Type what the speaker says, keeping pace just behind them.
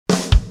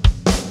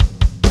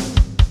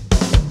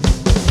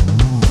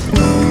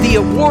The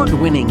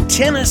award-winning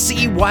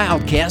Tennessee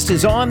Wildcast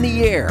is on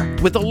the air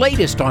with the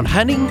latest on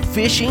hunting,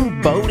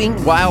 fishing,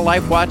 boating,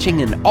 wildlife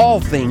watching, and all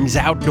things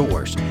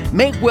outdoors.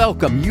 Make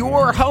welcome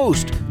your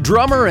host,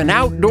 drummer and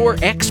outdoor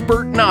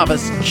expert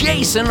novice,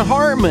 Jason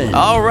Harmon.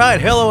 All right.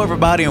 Hello,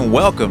 everybody, and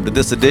welcome to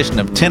this edition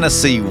of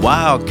Tennessee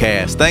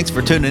Wildcast. Thanks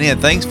for tuning in.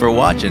 Thanks for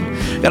watching.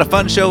 Got a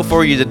fun show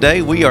for you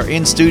today. We are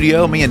in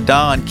studio. Me and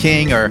Don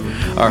King are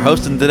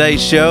hosting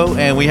today's show,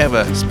 and we have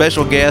a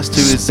special guest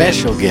who is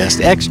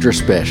extra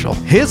special.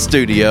 His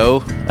studio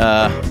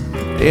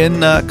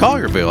in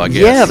Collierville, I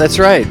guess. Yeah, that's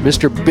right.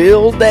 Mr.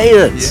 Bill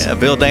Dance. Yeah,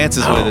 Bill Dance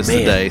is with us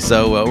today.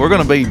 So we're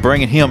going to be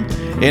bringing him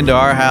into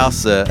our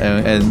house,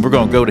 and we're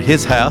going to go to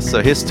his house,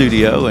 his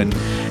studio, and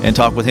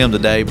talk with him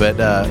today. But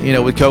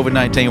with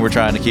COVID-19, we're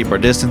trying to keep our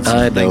distance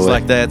and things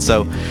like that.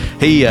 So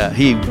he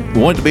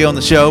wanted to be on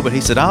the show, but he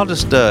said, "I'll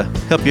just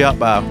help you out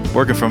by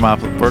working from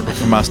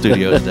my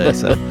studio today."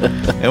 So,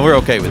 and we're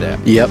okay with that.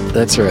 Yep,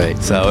 that's right.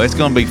 So it's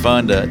going to be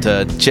fun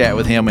to chat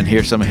with him and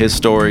hear some of his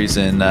stories.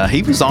 And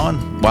he was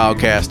on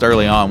Wildcast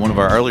early on, one of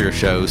our earlier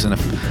shows, and I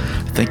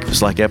think it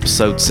was like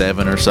episode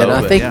 7 or so. And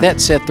I think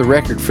that set the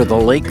record for the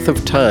length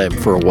of time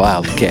for a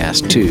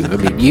Wildcast, too. I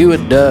mean, you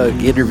and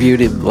Doug interviewed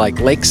him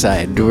like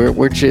lakeside.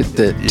 Weren't you at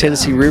the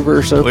Tennessee River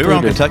or something? We were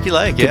on Kentucky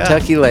Lake,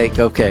 Kentucky Lake,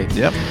 okay.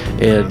 Yep.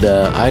 And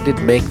I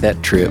didn't make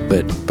that trip,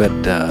 but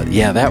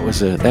that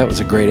was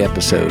a great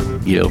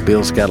episode. You know,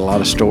 Bill's got a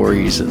lot of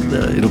stories, and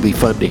it'll be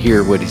fun to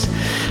hear what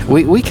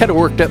we kind of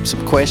worked up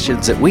some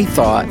questions that we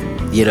thought,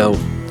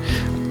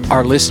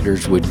 our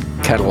listeners would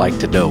kind of like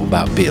to know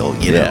about Bill,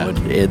 know,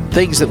 and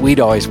things that we'd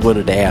always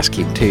wanted to ask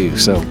him too.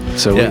 So we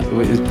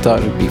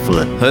thought it would be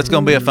fun. That's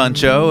going to be a fun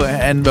show.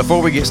 And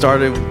before we get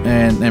started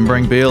and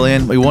bring Bill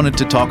in, we wanted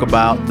to talk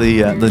about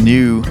the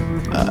new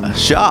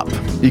shop.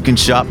 You can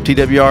shop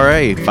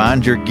TWRA,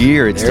 find your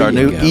gear. It's our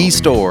new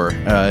e-store.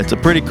 It's a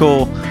pretty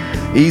cool,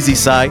 easy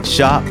site,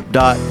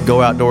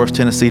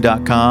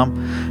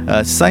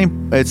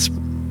 shop.gooutdoorstennessee.com. It's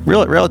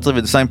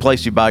relatively the same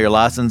place you buy your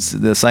license,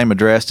 the same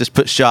address. Just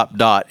put shop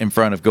in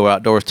front of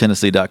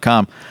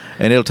gooutdoorstennessee.com,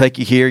 and it'll take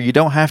you here. You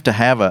don't have to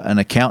have an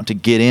account to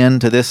get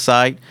into this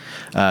site.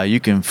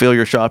 You can fill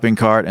your shopping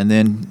cart and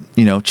then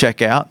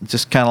check out. It's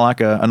just kind of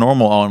like a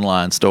normal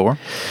online store.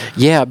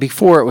 Yeah,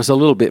 before it was a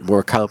little bit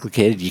more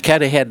complicated. You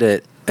kind of had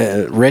to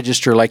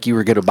register like you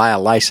were going to buy a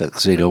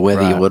license,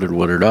 whether you wanted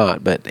one or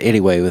not. But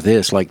anyway, with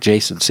this, like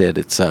Jason said,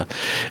 it's a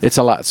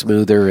lot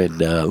smoother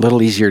and a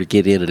little easier to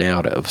get in and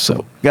out of.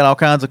 So got all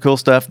kinds of cool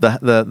stuff.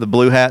 The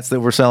blue hats that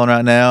we're selling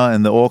right now,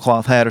 and the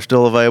oilcloth hat are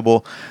still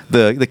available.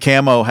 The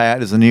camo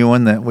hat is a new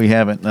one that we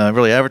haven't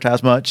really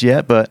advertised much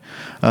yet, but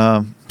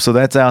so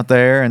that's out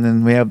there. And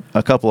then we have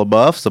a couple of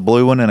buffs, a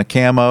blue one and a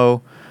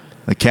camo,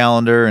 the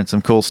calendar, and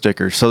some cool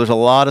stickers. So there's a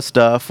lot of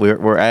stuff.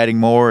 We're adding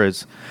more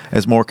as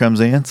more comes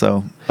in.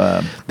 So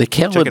the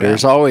calendar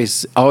has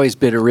always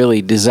been a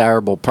really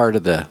desirable part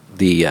of the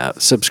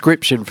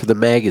subscription for the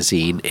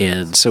magazine,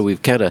 and so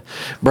we've kind of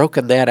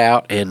broken that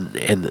out.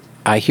 And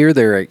I hear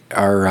there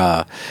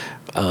are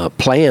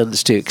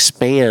plans to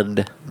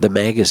expand the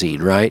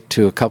magazine, right,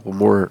 to a couple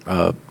more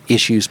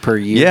issues per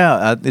year.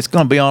 Yeah, it's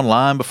going to be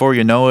online before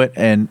you know it.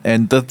 And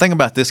the thing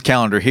about this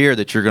calendar here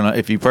that you're going to,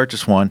 if you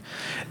purchase one,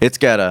 it's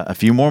got a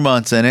few more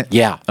months in it.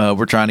 Yeah.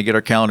 We're trying to get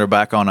our calendar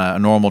back on a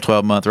normal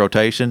 12-month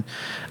rotation,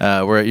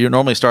 where you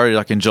normally started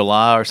like in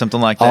July or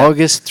something like that.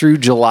 August through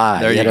July.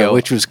 There you go.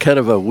 Which was kind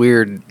of a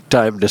weird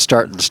time to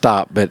start and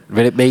stop, but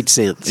it made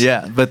sense.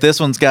 Yeah, but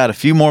this one's got a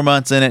few more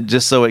months in it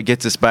just so it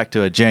gets us back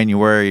to a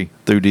January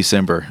through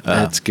December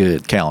that's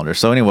good calendar.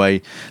 So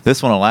anyway,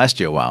 this one will last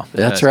you a while.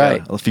 That's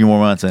right. A few more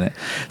months in it.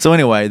 So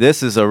anyway,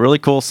 this is a really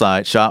cool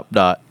site,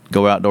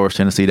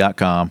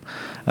 shop.gooutdoorstennessee.com,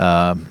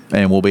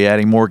 and we'll be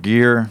adding more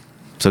gear.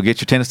 So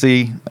get your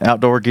Tennessee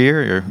outdoor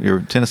gear, your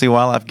Tennessee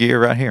wildlife gear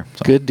right here.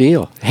 So. Good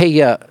deal.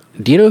 Hey,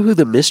 do you know who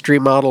the mystery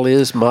model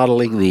is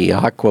modeling the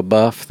Aqua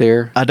Buff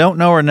there? I don't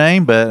know her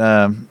name, but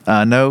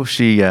I know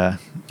she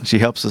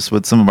helps us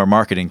with some of our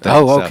marketing things.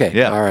 Oh, okay. So,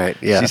 yeah. All right.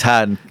 Yeah. She's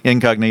hiding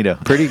incognito.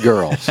 Pretty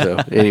girl. So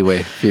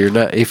anyway,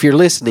 if you're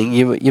listening,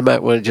 you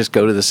might want to just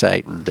go to the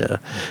site and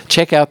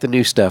check out the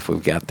new stuff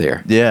we've got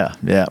there. Yeah.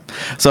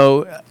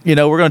 So, we're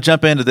going to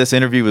jump into this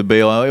interview with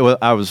Bill.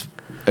 I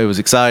was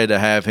excited to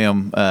have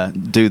him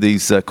do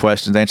these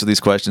questions, answer these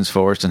questions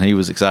for us, and he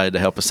was excited to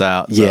help us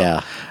out. So,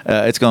 yeah.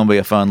 It's going to be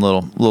a fun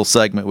little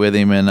segment with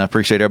him, and I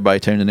appreciate everybody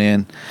tuning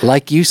in.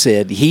 Like you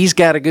said, he's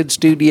got a good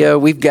studio.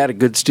 We've got a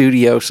good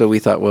studio, so we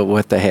thought, well,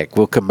 what the heck?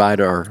 We'll combine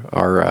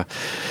our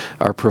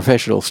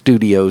professional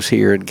studios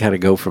here and kind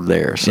of go from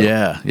there. So.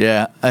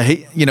 Yeah.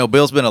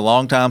 Bill's been a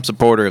longtime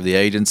supporter of the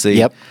agency.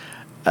 Yep.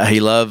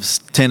 He loves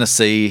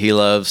Tennessee. He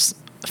loves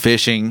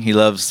fishing. He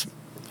loves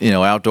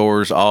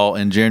outdoors all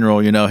in general.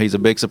 He's a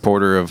big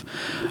supporter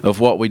of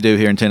what we do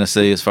here in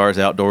Tennessee as far as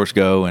outdoors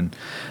go, and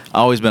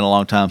always been a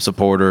long-time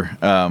supporter.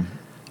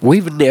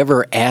 We've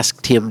never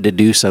asked him to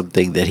do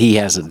something that he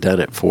hasn't done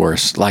it for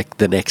us, like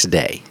the next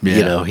day.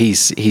 Yeah.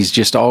 He's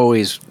just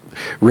always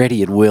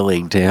ready and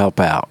willing to help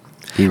out.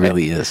 He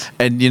really is.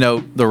 And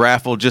the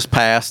raffle just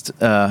passed,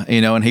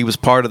 and he was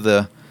part of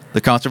the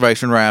the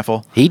conservation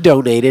raffle. He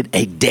donated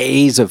a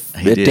day's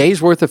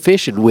worth of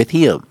fishing with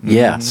him. Mm-hmm.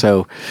 Yeah.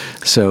 So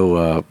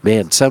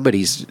man,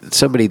 somebody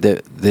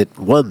that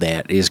won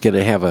that is going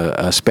to have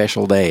a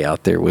special day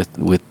out there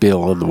with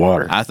Bill on the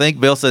water. I think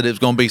Bill said it was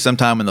going to be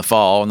sometime in the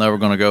fall, and they were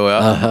going to go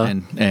out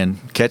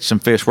and catch some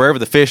fish wherever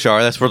the fish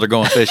are. That's where they're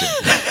going fishing.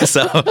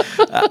 So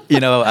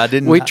I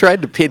didn't. We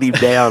tried to pin him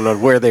down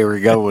on where they were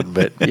going,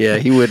 but yeah,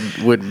 he wouldn't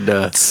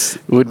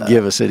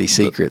give us any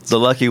secrets. The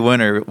lucky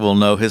winner will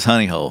know his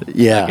honey hole.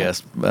 Yeah. I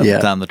guess by the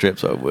time the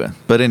trip's over with.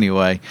 But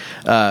anyway,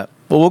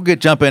 we'll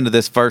jump into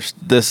this first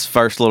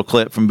little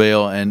clip from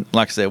Bill, and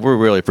like I said, we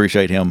really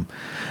appreciate him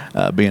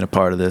being a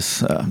part of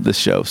this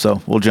show.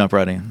 So we'll jump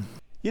right in.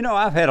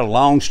 I've had a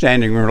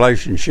long-standing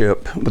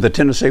relationship with the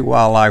Tennessee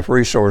Wildlife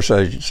Resource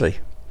Agency.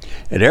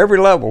 At every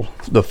level,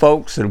 the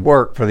folks that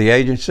work for the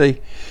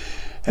agency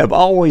have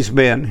always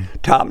been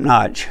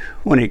top-notch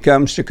when it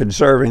comes to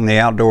conserving the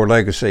outdoor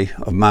legacy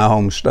of my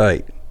home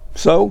state.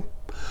 So,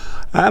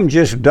 I'm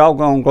just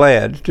doggone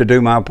glad to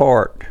do my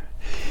part.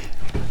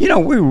 We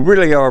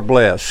really are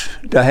blessed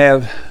to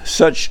have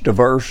such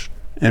diverse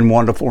and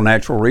wonderful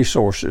natural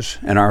resources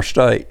in our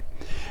state.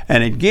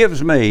 And it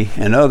gives me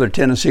and other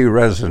Tennessee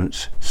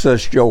residents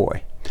such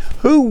joy.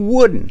 Who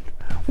wouldn't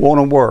want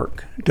to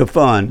work to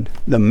fund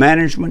the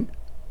management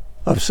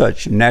of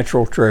such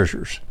natural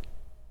treasures?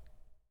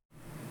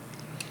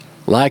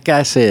 Like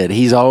I said,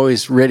 he's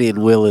always ready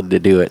and willing to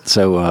do it.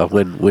 So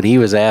when he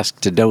was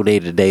asked to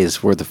donate a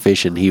day's worth of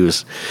fishing, he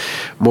was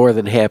more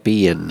than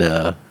happy, and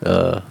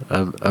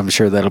I'm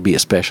sure that'll be a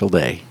special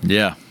day.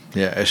 Yeah,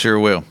 it sure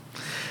will.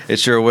 It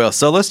sure will.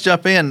 So let's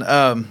jump in.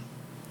 Some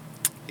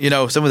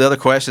of the other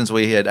questions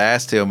we had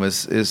asked him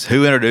is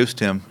who introduced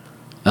him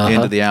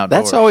into the outdoors.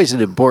 That's always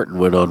an important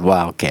one on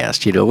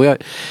Wildcast.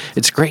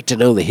 It's great to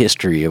know the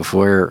history of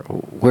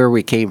where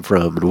we came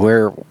from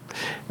and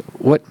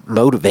what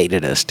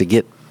motivated us to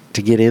get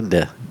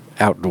into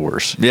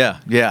outdoors. Yeah.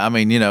 I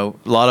mean, a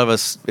lot of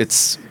us,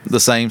 it's the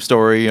same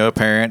story. A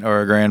parent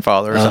or a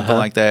grandfather or something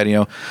like that.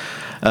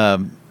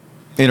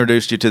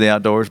 Introduced you to the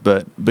outdoors.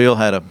 But Bill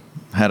had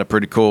a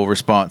pretty cool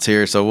response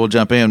here. So we'll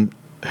jump in.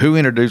 Who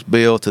introduced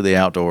Bill to the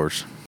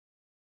outdoors?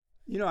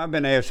 I've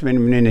been asked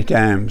many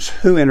times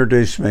who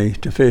introduced me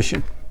to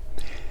fishing.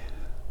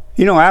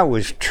 I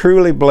was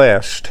truly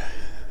blessed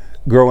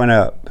growing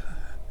up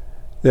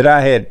that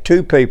I had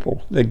two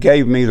people that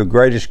gave me the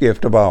greatest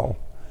gift of all.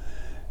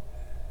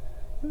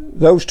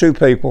 Those two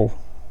people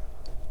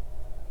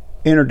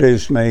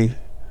introduced me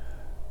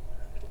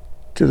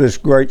to this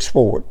great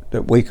sport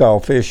that we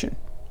call fishing.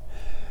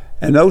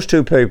 And those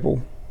two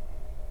people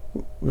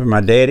were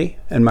my daddy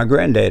and my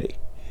granddaddy.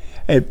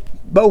 And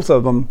both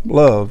of them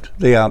loved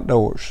the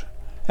outdoors,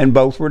 and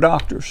both were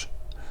doctors.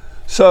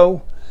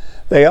 So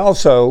they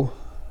also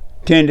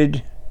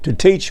tended to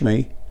teach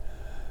me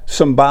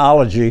some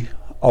biology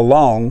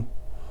along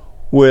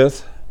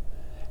with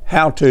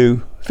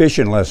how-to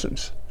fishing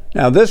lessons.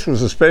 Now, this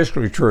was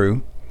especially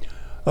true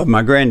of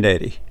my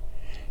granddaddy.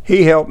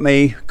 He helped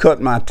me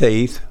cut my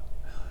teeth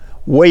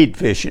wade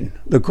fishing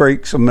the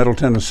creeks of Middle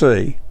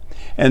Tennessee.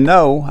 And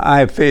though I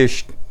have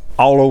fished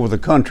all over the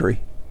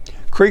country,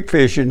 creek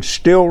fishing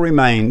still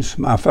remains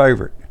my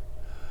favorite.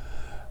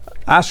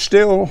 I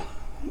still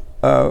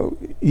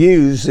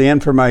use the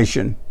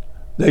information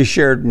they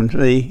shared with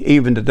me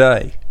even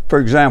today. For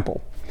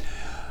example,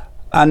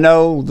 I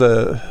know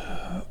the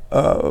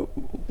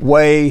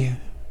way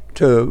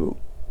to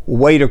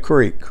wade a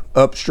creek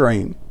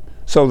upstream.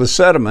 So the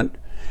sediment,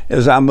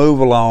 as I move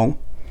along,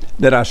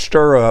 that I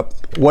stir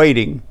up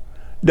wading,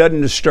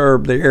 doesn't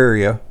disturb the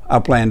area I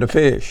plan to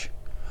fish.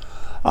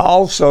 I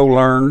also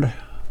learned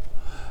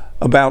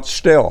about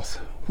stealth,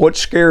 what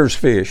scares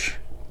fish,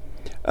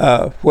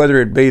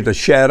 whether it be the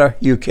shadow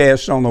you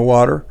cast on the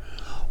water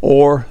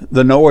or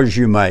the noise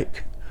you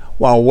make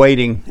while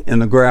wading in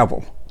the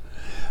gravel.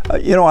 I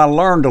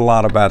learned a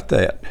lot about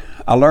that.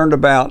 I learned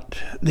about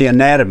the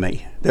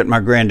anatomy that my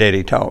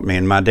granddaddy taught me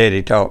and my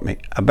daddy taught me,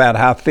 about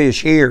how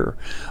fish hear,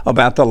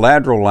 about the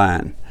lateral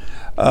line.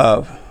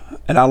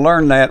 And I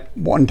learned that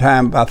one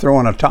time by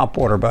throwing a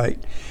topwater bait.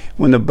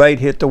 When the bait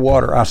hit the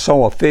water, I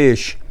saw a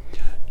fish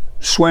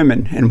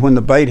swimming, and when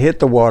the bait hit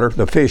the water,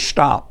 the fish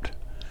stopped.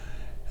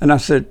 And I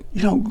said,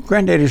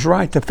 Granddaddy's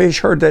right, the fish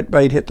heard that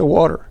bait hit the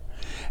water.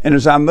 And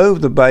as I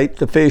moved the bait,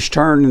 the fish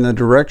turned in the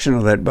direction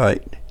of that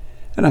bait.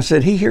 And I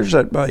said, he hears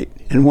that bait.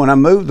 And when I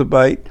moved the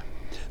bait,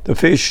 the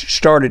fish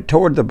started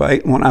toward the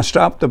bait. And when I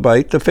stopped the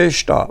bait, the fish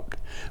stopped.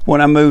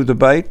 When I moved the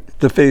bait,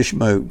 the fish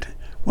moved.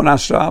 When I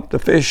stopped, the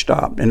fish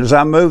stopped. And as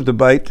I moved the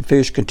bait, the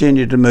fish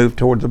continued to move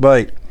toward the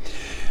bait.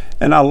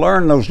 And I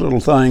learned those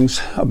little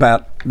things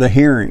about the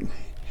hearing.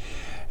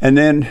 And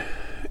then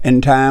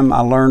in time, I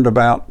learned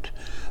about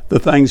the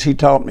things he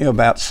taught me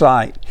about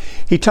sight.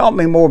 He taught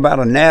me more about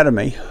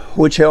anatomy,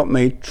 which helped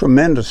me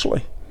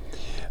tremendously.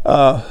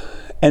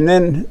 And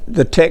then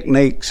the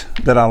techniques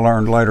that I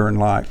learned later in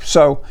life.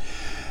 So,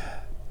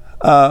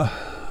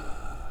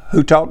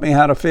 who taught me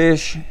how to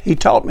fish? He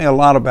taught me a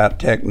lot about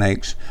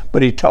techniques,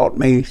 but he taught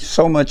me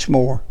so much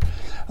more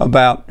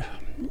about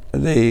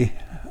the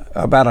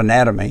about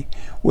anatomy,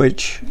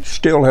 which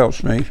still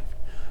helps me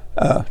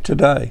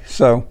today.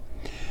 So,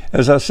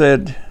 as I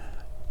said,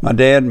 my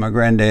dad and my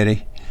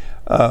granddaddy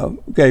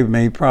gave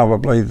me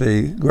probably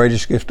the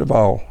greatest gift of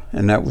all,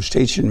 and that was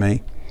teaching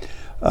me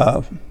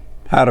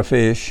how to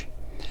fish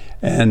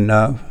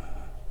and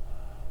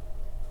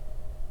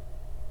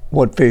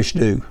what fish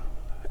do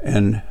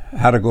and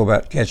how to go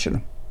about catching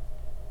them.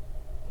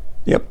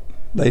 Yep,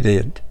 they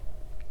did.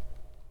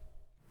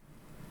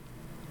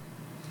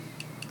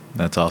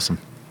 That's awesome.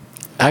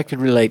 I can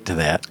relate to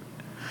that.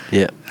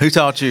 Yeah. Who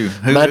taught you?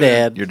 My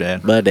dad. Your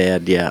dad. My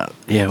dad, yeah.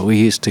 Yeah, we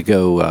used to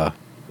go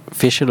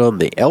fishing on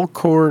the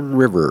Elkhorn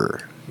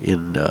River.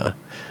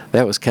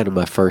 That was kind of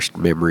my first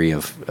memory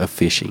of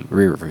fishing,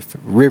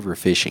 river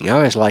fishing. I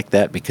always liked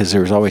that because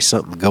there was always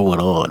something going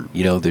on.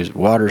 You know, there's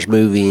water's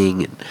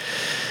moving, and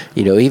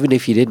you know, even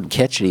if you didn't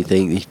catch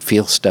anything, you'd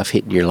feel stuff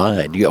hitting your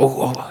line. You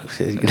go, oh.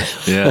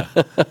 Yeah.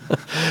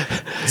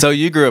 So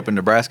you grew up in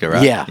Nebraska,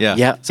 right?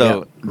 Yeah.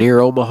 So near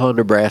Omaha,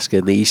 Nebraska,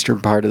 in the eastern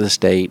part of the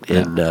state,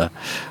 and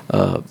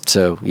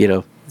so you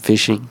know,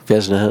 fishing,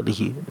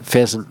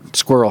 pheasant,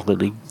 squirrel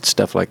hunting,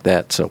 stuff like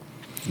that. So,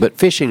 but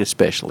fishing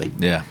especially.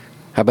 Yeah.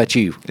 How about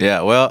you?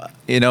 Yeah, well,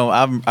 you know,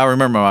 I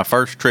remember my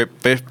first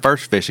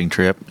fishing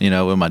trip, you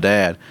know, with my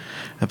dad,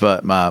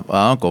 but my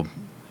uncle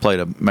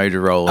played a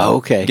major role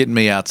in getting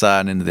me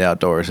outside and into the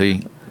outdoors.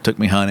 He took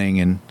me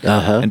hunting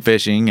and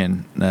fishing,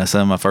 and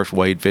some of my first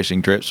wade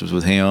fishing trips was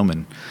with him,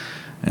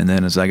 and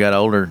then as I got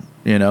older,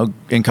 you know,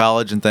 in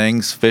college and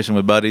things, fishing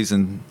with buddies,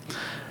 and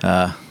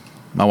my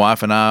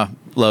wife and I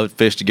loved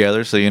fish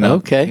together, so you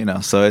know,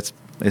 so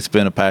it's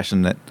been a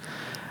passion that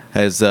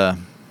has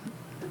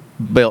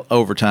built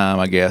over time,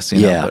 I guess,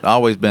 you know, but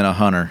always been a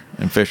hunter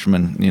and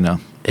fisherman, you know.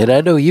 And I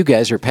know you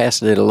guys are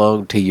passing it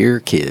along to your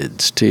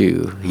kids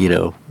too, you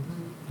know.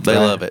 They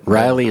love it.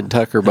 Riley and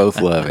Tucker both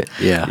love it.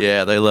 Yeah.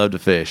 Yeah, they love to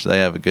fish. They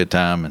have a good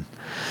time, and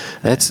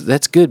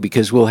that's good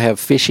because we'll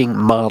have fishing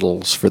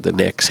models for the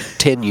next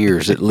 10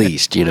 years at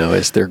least, you know,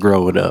 as they're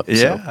growing up.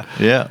 Yeah.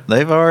 So. Yeah.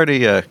 They've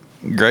already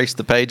graced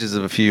the pages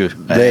of a few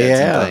ads. They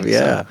have, and things,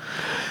 so.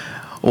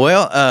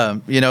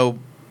 Well, you know,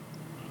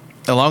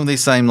 along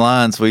these same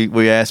lines,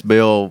 we asked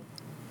Bill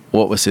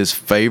what was his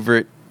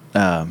favorite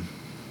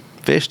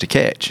fish to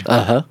catch.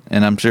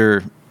 And I'm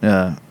sure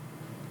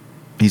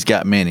he's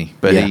got many,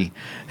 but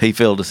he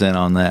filled us in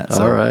on that.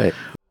 So. All right.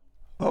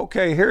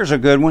 Okay, here's a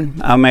good one.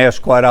 I'm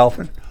asked quite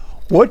often,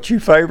 what's your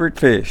favorite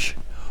fish?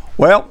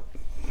 Well,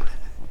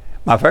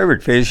 my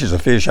favorite fish is a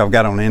fish I've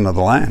got on the end of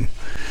the line.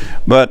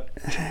 But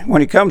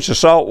when it comes to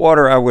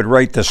saltwater, I would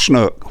rate the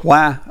snook.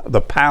 Why? The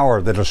power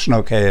that a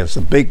snook has,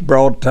 the big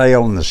broad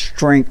tail and the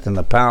strength and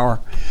the power.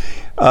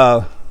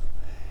 And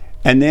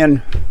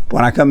then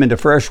when I come into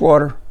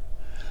freshwater,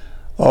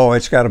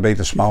 it's got to be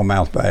the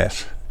smallmouth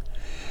bass.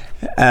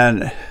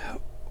 And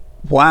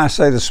why I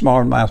say the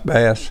smallmouth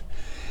bass,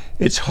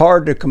 it's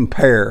hard to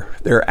compare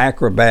their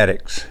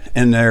acrobatics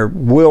and their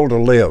will to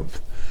live.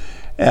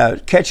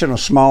 Catching a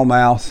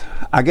smallmouth,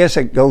 I guess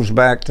it goes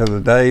back to the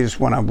days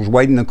when I was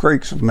wading the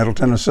creeks of Middle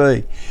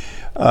Tennessee.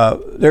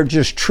 They're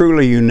just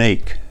truly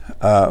unique.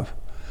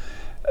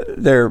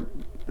 Their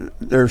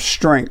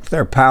strength,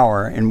 their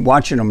power, and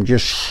watching them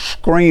just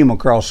scream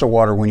across the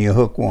water when you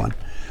hook one.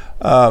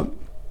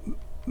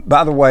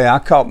 By the way, I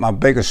caught my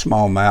biggest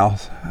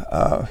smallmouth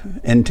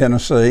in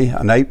Tennessee,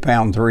 an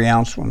 8-pound,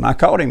 3-ounce one. I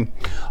caught him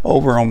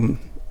over on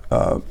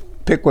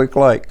Pickwick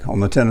Lake on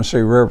the Tennessee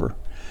River.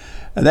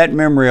 And that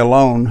memory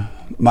alone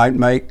might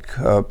make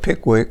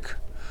Pickwick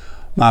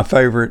my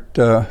favorite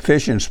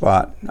fishing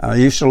spot. I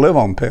used to live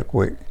on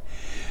Pickwick.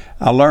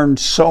 I learned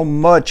so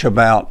much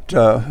about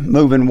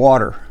moving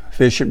water,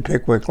 fishing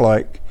Pickwick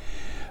Lake.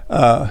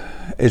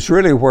 It's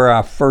really where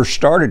I first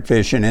started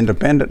fishing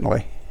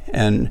independently,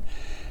 and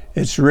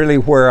it's really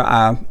where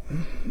I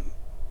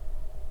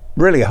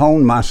really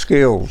honed my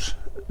skills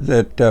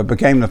that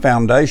became the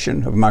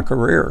foundation of my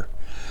career.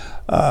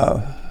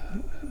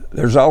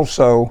 There's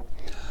also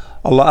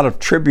a lot of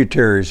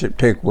tributaries at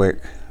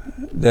Pickwick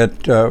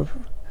that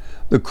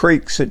the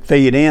creeks that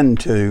feed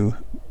into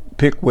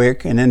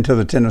Pickwick and into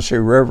the Tennessee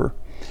River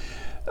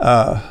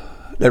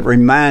that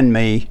remind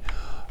me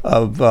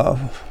of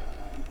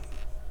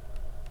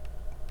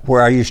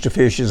where I used to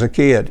fish as a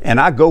kid. And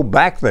I go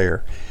back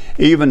there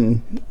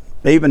even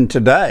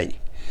today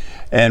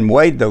and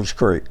wade those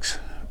creeks.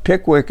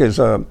 Pickwick is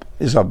a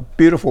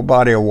beautiful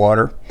body of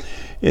water.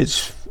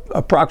 It's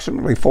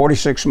approximately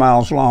 46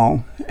 miles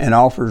long and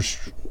offers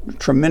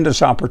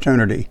tremendous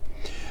opportunity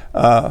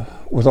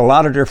with a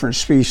lot of different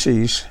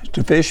species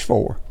to fish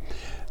for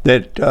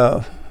that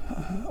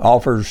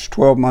offers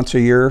 12 months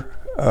a year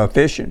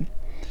fishing.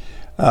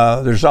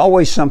 There's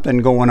always something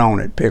going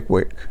on at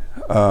Pickwick.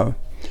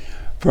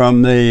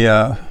 From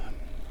the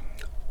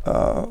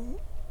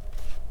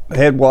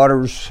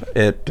headwaters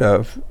at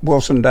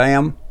Wilson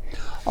Dam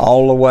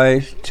all the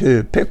way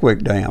to Pickwick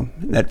Dam,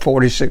 that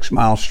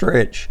 46-mile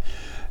stretch.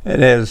 It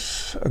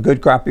has a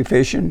good crappie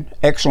fishing,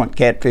 excellent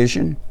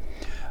catfishing,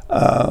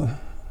 and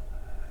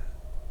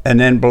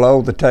then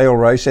below the tail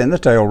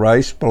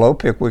race, below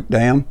Pickwick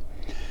Dam,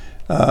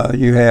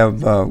 You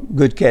have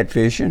good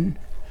catfishing,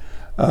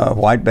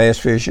 white bass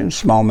fishing,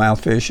 smallmouth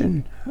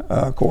fishing.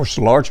 Of course,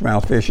 the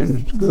largemouth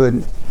fishing is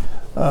good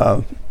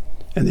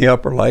in the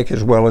upper lake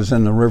as well as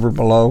in the river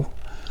below.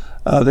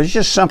 There's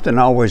just something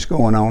always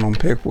going on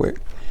Pickwick.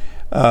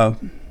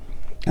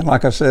 And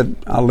like I said,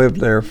 I lived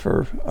there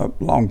for a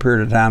long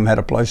period of time, had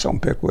a place on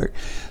Pickwick.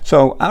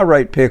 So I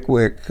rate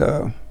Pickwick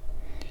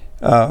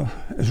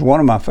as one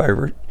of my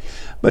favorite.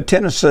 But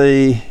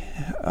Tennessee,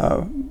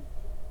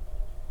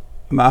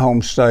 my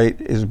home state,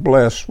 is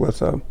blessed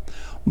with a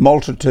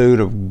multitude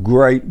of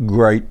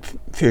great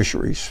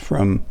fisheries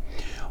from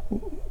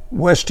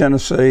West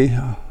Tennessee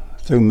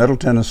through Middle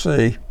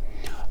Tennessee,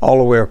 all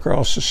the way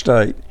across the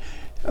state.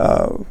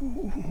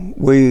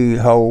 We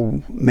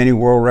hold many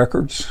world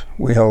records.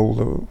 We hold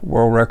the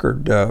world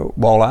record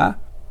walleye.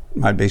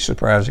 Might be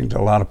surprising to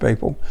a lot of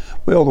people.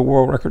 We hold the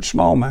world record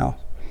smallmouth.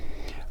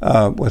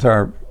 With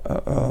our,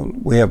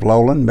 we have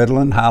lowland,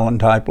 midland,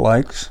 highland type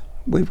lakes.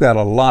 We've got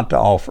a lot to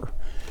offer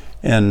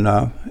in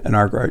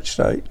our great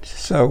state.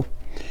 So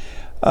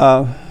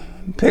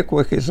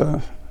Pickwick is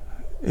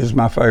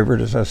my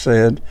favorite, as I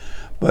said,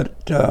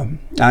 but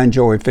I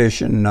enjoy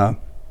fishing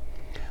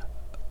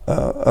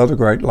other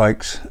Great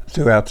Lakes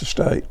throughout the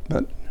state,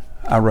 but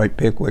I rate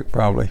Pickwick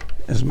probably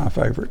as my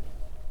favorite.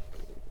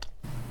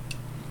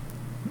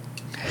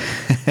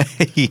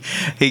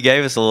 he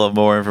gave us a little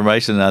more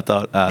information than I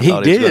thought he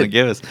was going to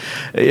give us.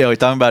 He's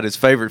talking about his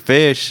favorite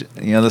fish,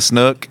 the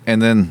snook,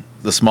 and then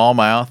the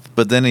smallmouth.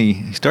 But then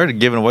he started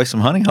giving away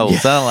some honey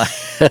holes.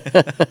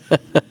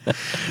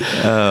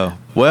 Yeah.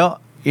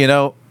 Well,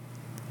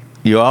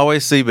 you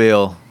always see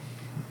Bill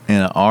in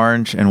an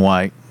orange and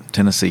white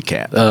Tennessee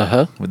cap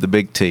with the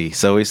big T.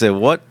 So he said,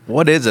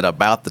 "What is it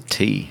about the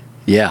T?"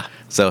 Yeah.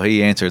 So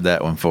he answered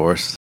that one for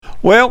us.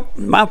 Well,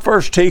 my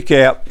first T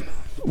cap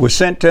was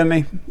sent to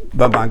me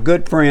by my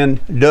good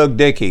friend Doug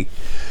Dickey,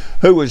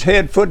 who was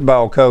head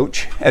football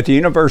coach at the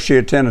University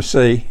of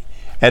Tennessee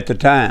at the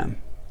time.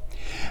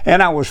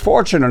 And I was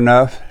fortunate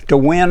enough to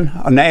win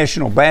a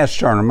national bass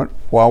tournament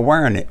while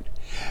wearing it.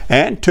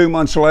 And 2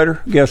 months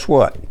later, guess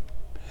what?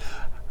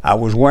 I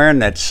was wearing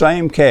that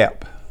same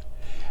cap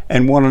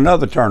and won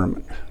another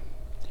tournament.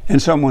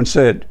 And someone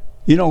said,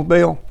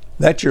 Bill,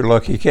 that's your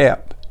lucky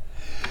cap.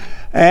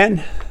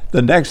 And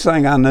the next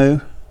thing I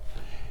knew,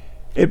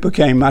 it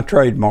became my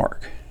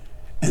trademark.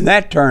 And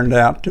that turned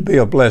out to be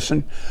a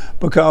blessing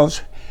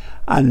because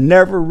I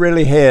never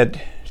really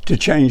had to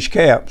change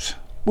caps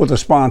with a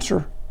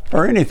sponsor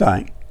or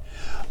anything.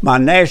 My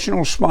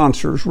national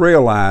sponsors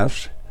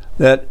realized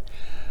that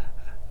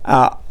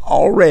I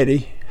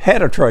already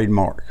had a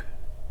trademark,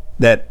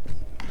 that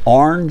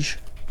orange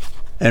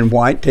and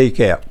white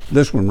T-cap,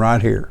 this one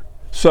right here.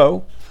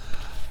 So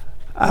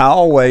I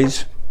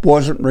always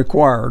wasn't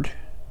required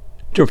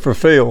to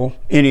fulfill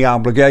any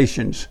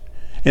obligations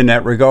in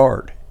that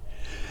regard.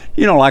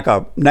 Like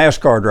a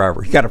NASCAR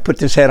driver, you got to put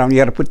this hat on, you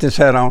got to put this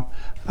hat on.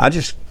 I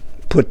just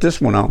put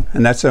this one on,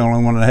 and that's the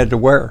only one I had to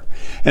wear.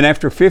 And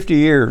after 50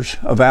 years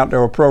of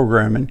outdoor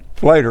programming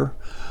later,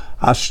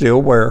 I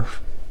still wear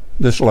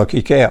this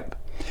lucky cap.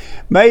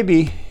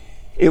 Maybe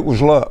it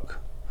was luck,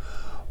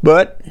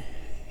 but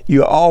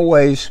you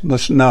always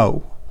must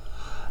know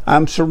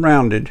I'm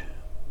surrounded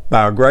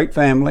by a great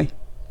family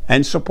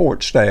and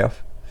support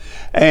staff,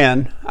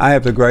 and I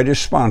have the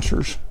greatest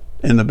sponsors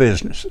in the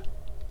business.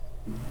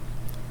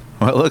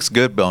 Well, it looks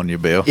good on you,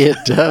 Bill. It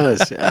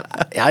does.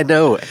 I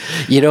know.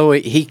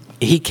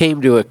 He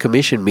came to a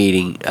commission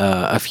meeting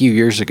a few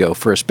years ago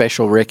for a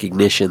special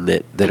recognition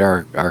that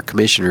our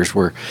commissioners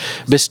were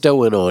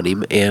bestowing on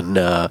him,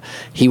 and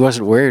he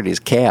wasn't wearing his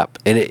cap.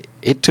 And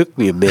it took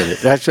me a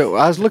minute. I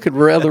was looking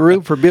around the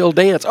room for Bill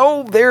Dance.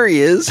 Oh, there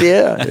he is.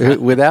 Yeah.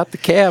 Without the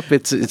cap,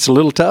 it's a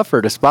little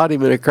tougher to spot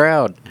him in a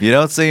crowd. You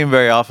don't see him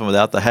very often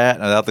without the hat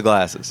and without the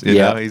glasses. You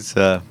know, he's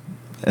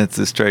it's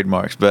his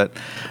trademarks. But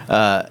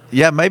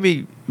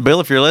maybe Bill,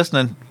 if you're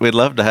listening, we'd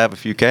love to have a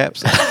few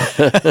caps. Yeah.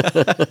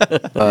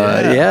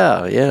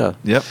 Yep,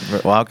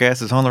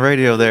 Wildcast is on the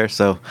radio there.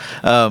 So,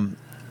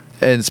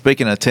 and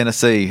speaking of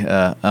Tennessee,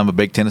 I'm a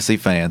big Tennessee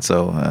fan.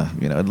 So,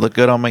 it'd look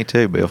good on me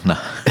too, Bill. No.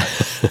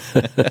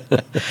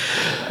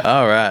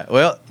 All right.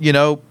 Well,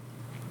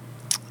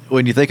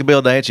 when you think of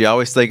Bill Dance, you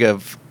always think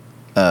of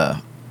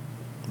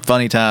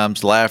funny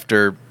times,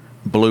 laughter,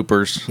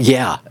 bloopers.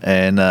 Yeah.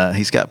 And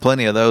he's got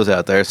plenty of those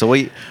out there. So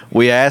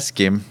we ask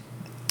him,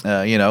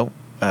 how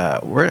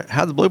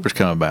the bloopers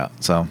come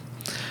about. So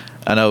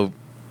I know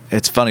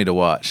it's funny to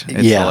watch.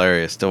 It's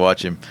hilarious to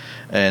watch him.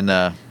 And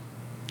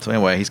so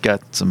anyway, he's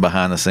got some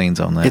behind the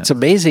scenes on that. It's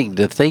amazing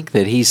to think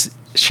that he's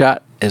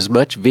shot as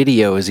much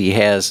video as he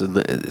has.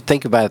 And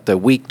think about the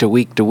week to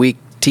week to week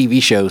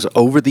TV shows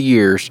over the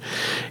years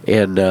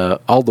and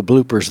all the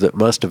bloopers that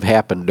must have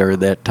happened during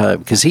that time.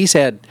 Because he's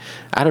had,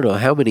 I don't know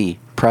how many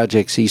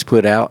projects he's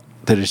put out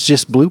that it's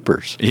just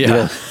bloopers.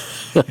 Yeah.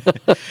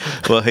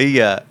 Well,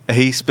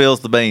 he spills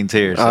the beans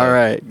here. So. All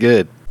right,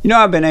 good.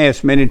 I've been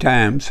asked many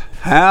times,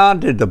 how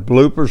did the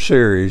blooper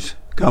series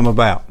come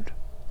about?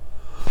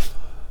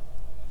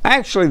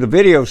 Actually, the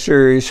video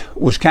series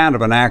was kind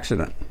of an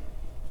accident.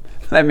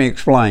 Let me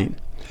explain.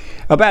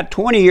 About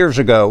 20 years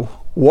ago,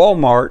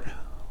 Walmart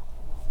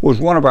was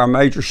one of our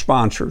major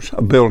sponsors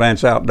of Bill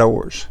Dance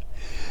Outdoors.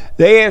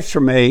 They asked for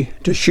me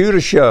to shoot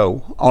a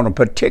show on a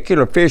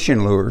particular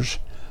fishing lures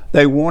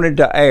they wanted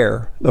to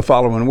air the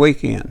following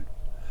weekend.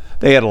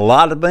 They had a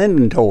lot of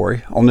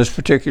inventory on this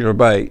particular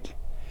bait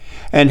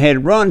and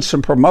had run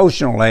some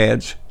promotional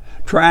ads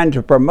trying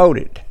to promote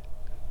it.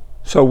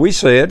 So we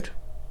said,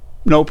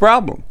 no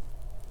problem.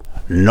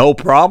 No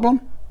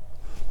problem?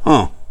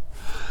 Huh.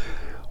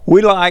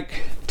 We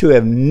like to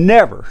have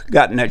never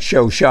gotten that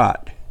show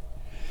shot.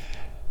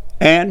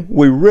 And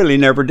we really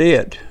never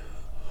did.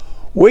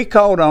 We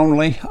caught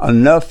only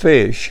enough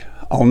fish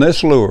on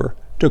this lure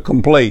to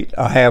complete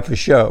a half a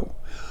show.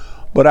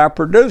 But our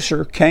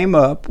producer came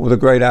up with a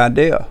great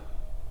idea.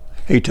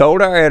 He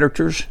told our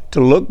editors to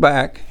look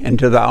back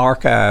into the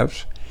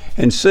archives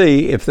and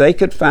see if they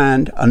could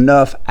find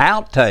enough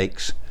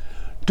outtakes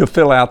to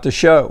fill out the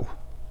show.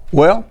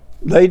 Well,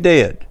 they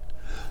did.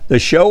 The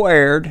show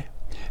aired,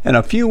 and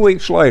a few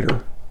weeks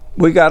later,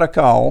 we got a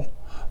call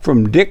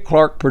from Dick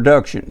Clark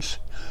Productions,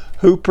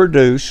 who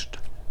produced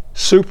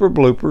Super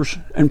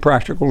Bloopers and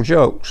Practical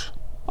Jokes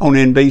on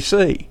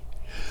NBC.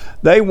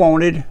 They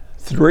wanted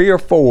 3 or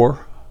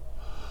 4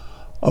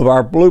 of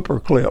our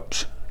blooper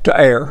clips to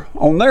air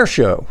on their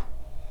show.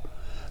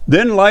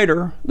 Then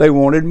later, they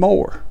wanted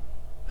more.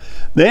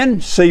 Then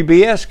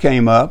CBS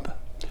came up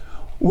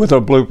with a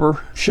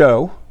blooper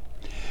show,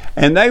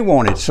 and they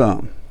wanted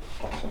some.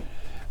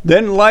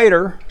 Then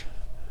later,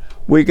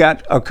 we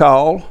got a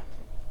call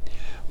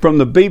from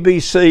the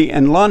BBC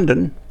in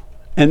London,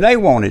 and they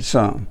wanted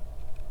some.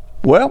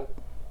 Well,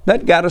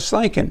 that got us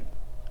thinking,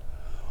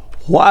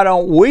 why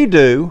don't we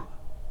do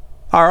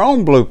our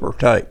own blooper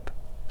tape?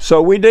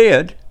 So we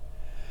did,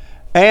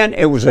 and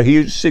it was a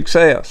huge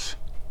success,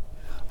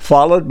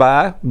 followed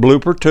by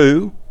blooper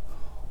 2,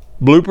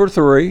 blooper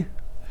 3,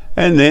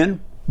 and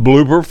then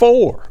blooper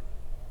 4.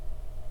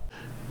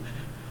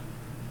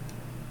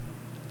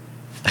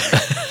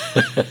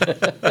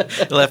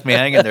 Left me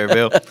hanging there,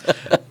 Bill.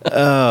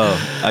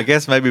 Oh, I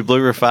guess maybe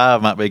blooper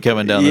 5 might be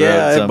coming down the road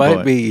at some point. Yeah, it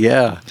might be,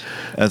 yeah.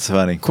 That's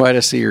funny. Quite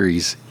a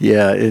series.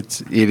 Yeah,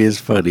 it is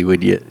funny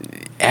when you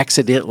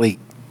accidentally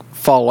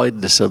fall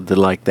into something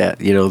like that,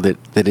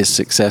 that is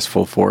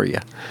successful for you.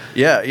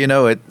 Yeah,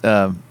 it.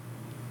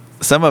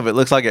 Some of it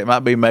looks like it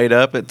might be made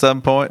up at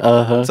some point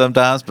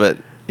sometimes, but,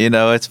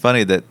 it's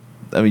funny that,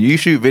 you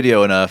shoot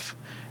video enough,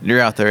 and you're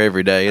out there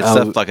every day. It's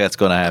stuff like that's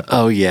going to happen.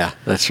 Oh, yeah,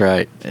 that's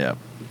right. Yeah.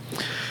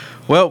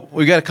 Well,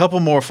 we got a couple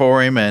more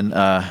for him,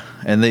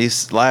 and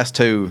these last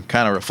two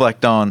kind of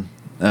reflect on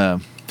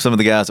some of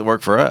the guys that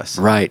work for us.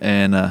 Right.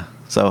 And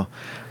so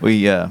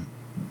we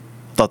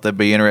thought that'd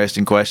be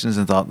interesting questions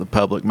and thought the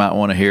public might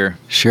want to hear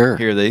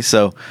these.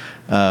 So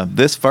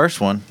this first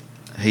one,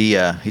 he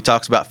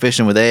talks about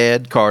fishing with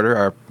Ed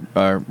Carter,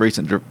 our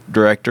recent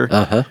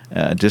director,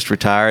 just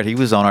retired. He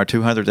was on our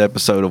 200th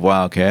episode of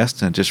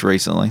Wildcast and just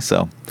recently.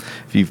 So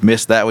if you've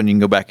missed that one, you can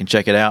go back and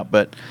check it out.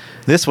 But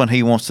this one,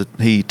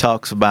 he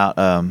talks about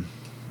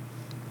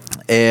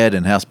Ed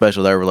and how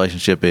special their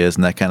relationship is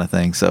and that kind of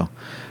thing. So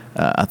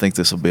I think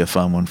this will be a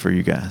fun one for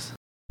you guys.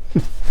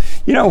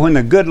 When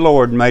the good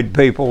Lord made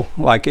people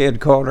like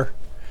Ed Carter,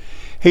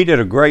 he did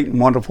a great and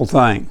wonderful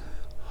thing.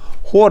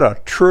 What a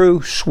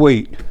true,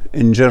 sweet,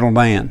 and gentle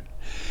man.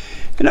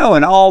 In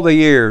all the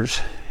years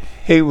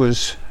he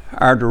was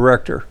our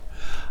director,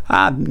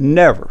 I've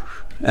never,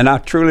 and I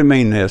truly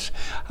mean this,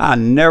 I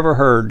never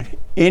heard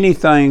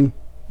anything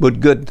but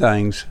good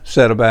things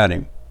said about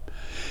him.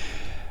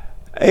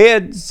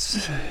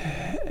 Ed's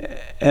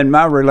and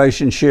my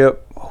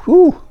relationship,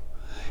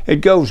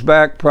 it goes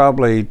back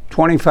probably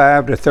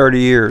 25 to 30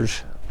 years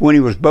when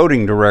he was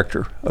boating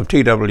director of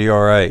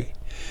TWRA.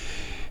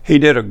 He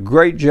did a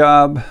great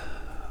job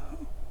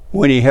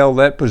when he held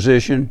that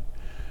position,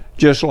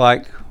 just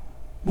like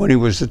when he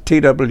was the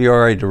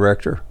TWRA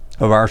director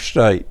of our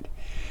state.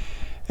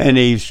 And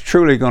he's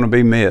truly going to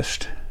be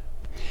missed.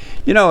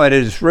 At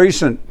his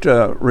recent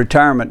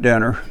retirement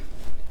dinner,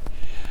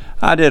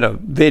 I did a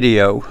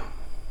video,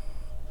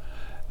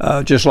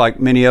 just like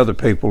many other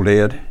people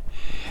did.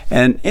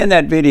 And in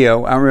that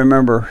video, I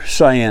remember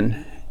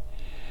saying,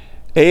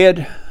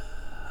 Ed,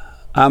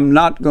 I'm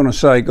not going to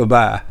say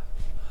goodbye.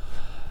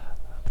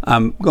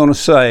 I'm going to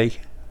say,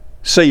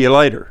 see you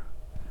later.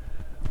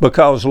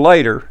 Because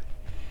later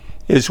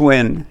is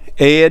when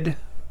Ed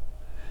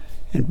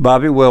and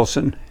Bobby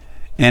Wilson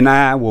and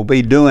I will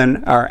be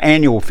doing our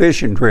annual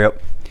fishing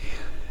trip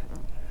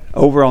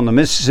over on the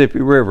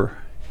Mississippi River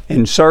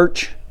in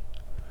search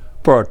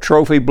for a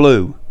trophy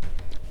blue,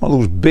 one of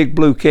those big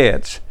blue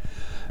cats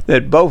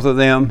that both of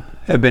them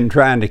have been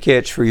trying to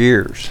catch for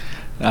years.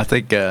 I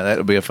think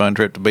that'll be a fun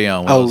trip to be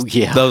on.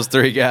 Those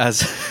three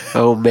guys.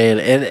 Oh man,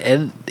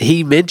 and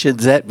he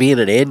mentions that being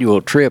an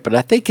annual trip, and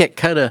I think that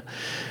kind of,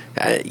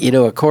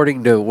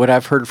 according to what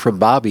I've heard from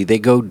Bobby, they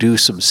go do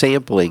some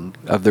sampling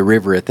of the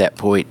river at that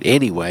point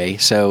anyway.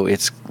 So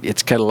it's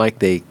kind of like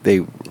they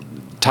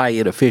tie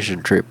in a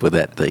fishing trip with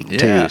that thing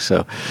too.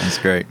 So that's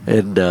great.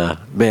 And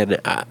man,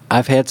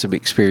 I've had some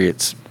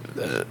experience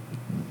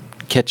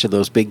catching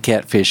those big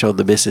catfish on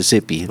the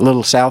Mississippi, a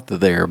little south of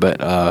there. But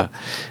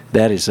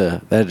that is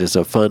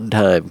a fun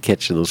time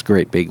catching those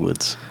great big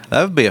ones.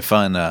 That would be a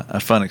fun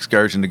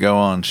excursion to go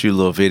on, shoot a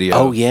little video.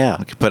 Oh yeah,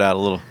 we could put out a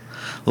little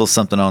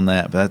something on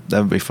that. But that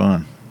would be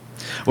fun.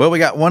 Well, we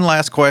got one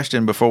last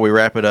question before we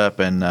wrap it up,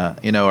 and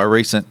our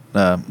recent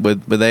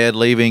with Ed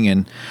leaving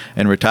and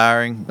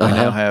retiring, we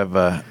now have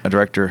a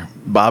director,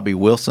 Bobby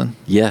Wilson.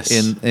 Yes,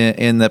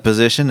 in that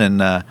position,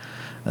 and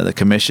the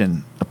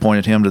commission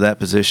appointed him to that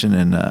position,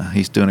 and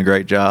he's doing a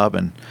great job.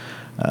 And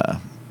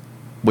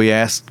we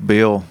asked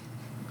Bill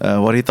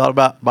what he thought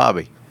about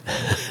Bobby,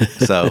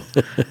 so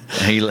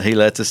he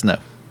lets us know.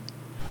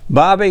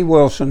 Bobby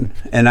Wilson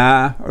and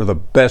I are the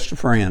best of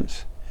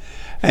friends.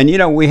 And,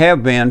 we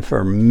have been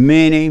for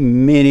many,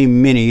 many,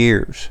 many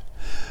years.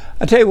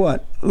 I tell you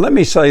what, let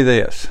me say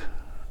this.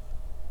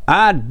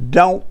 I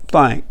don't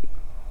think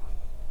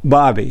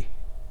Bobby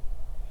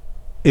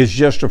is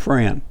just a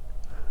friend,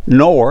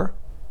 nor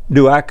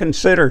do I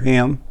consider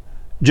him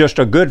just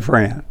a good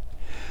friend.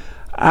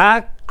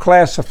 I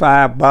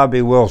classify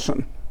Bobby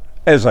Wilson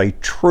as a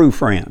true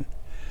friend.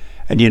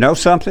 And you know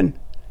something?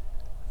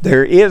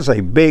 There is a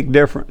big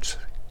difference.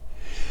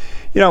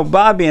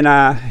 Bobby and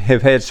I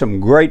have had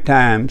some great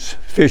times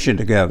fishing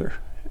together,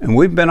 and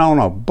we've been on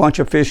a bunch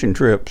of fishing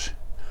trips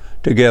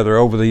together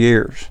over the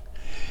years.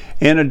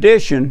 In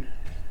addition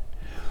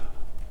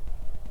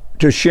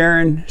to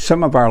sharing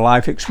some of our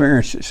life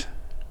experiences.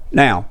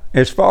 Now,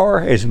 as far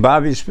as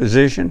Bobby's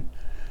position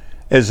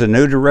as the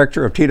new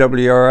director of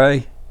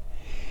TWRA,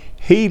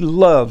 he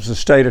loves the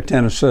state of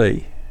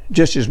Tennessee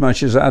just as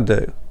much as I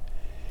do.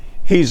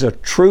 He's a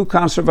true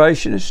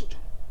conservationist.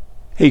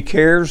 He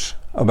cares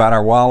about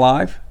our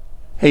wildlife.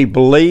 He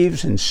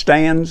believes and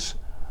stands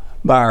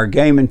by our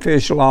game and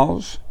fish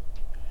laws.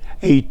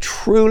 He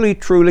truly,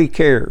 truly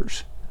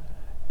cares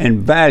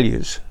and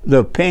values the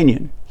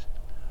opinions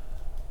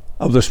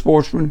of the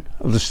sportsmen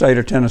of the state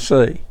of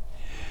Tennessee.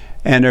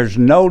 And there's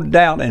no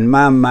doubt in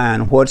my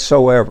mind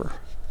whatsoever,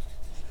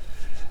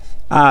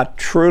 I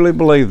truly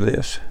believe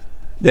this,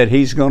 that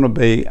he's going to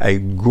be a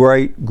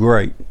great,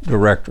 great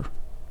director.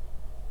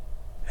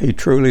 He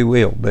truly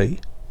will be.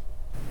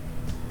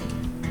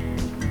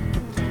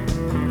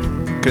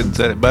 Couldn't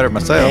say it better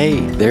myself. Hey,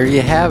 there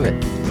you have it.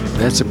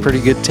 That's a pretty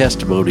good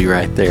testimony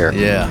right there.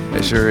 Yeah,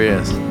 it sure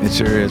is. It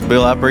sure is.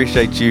 Bill, I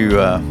appreciate you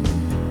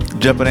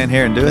jumping in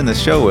here and doing this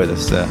show with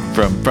us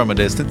from a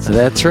distance.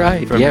 That's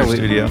right. From your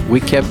studio. We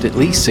kept at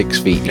least 6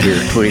 feet here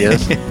between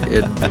us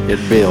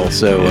and Bill,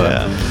 so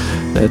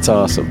that's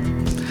awesome.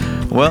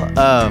 Well,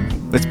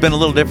 it's been a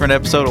little different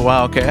episode of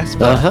Wildcast,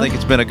 but I think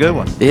it's been a good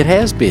one. It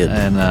has been.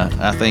 And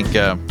I think,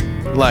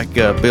 like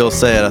Bill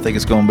said, I think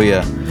it's going to be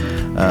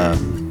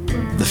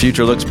the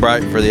future looks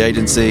bright for the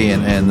agency,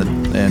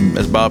 and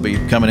as Bobby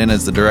coming in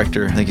as the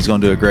director, I think he's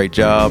going to do a great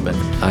job. And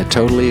I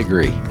totally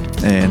agree.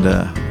 And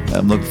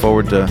I'm looking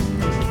forward to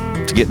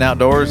getting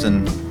outdoors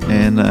and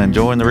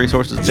enjoying the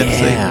resources of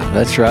Tennessee. Yeah,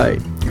 that's right.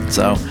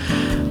 So,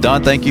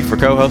 Don, thank you for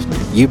co-hosting.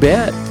 You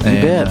bet.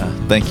 You bet.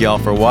 Thank you all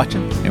for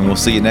watching, and we'll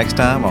see you next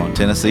time on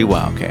Tennessee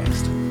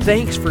Wildcast.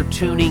 Thanks for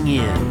tuning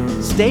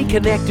in. Stay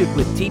connected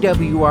with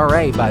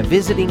TWRA by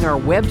visiting our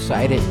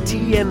website at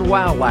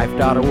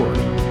tnwildlife.org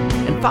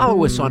and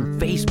follow us on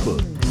Facebook,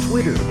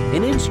 Twitter,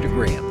 and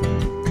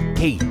Instagram.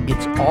 Hey,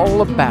 it's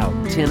all about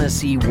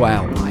Tennessee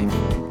wildlife.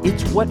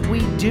 It's what we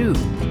do.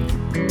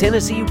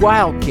 Tennessee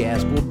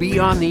Wildcast will be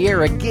on the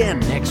air again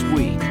next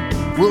week.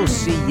 We'll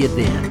see you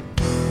then.